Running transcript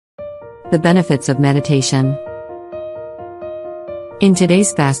The benefits of meditation. In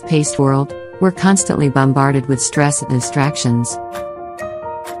today's fast-paced world, we're constantly bombarded with stress and distractions.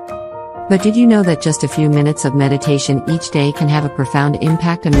 But did you know that just a few minutes of meditation each day can have a profound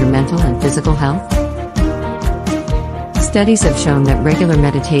impact on your mental and physical health? Studies have shown that regular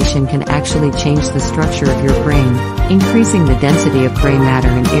meditation can actually change the structure of your brain, increasing the density of gray matter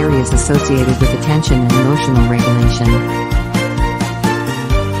in areas associated with attention and emotional regulation.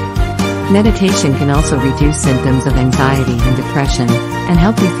 Meditation can also reduce symptoms of anxiety and depression, and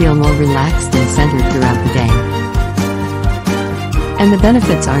help you feel more relaxed and centered throughout the day. And the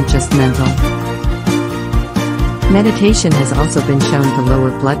benefits aren't just mental. Meditation has also been shown to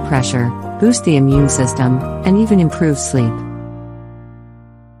lower blood pressure, boost the immune system, and even improve sleep.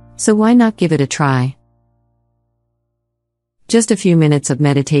 So why not give it a try? Just a few minutes of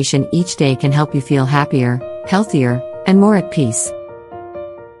meditation each day can help you feel happier, healthier, and more at peace.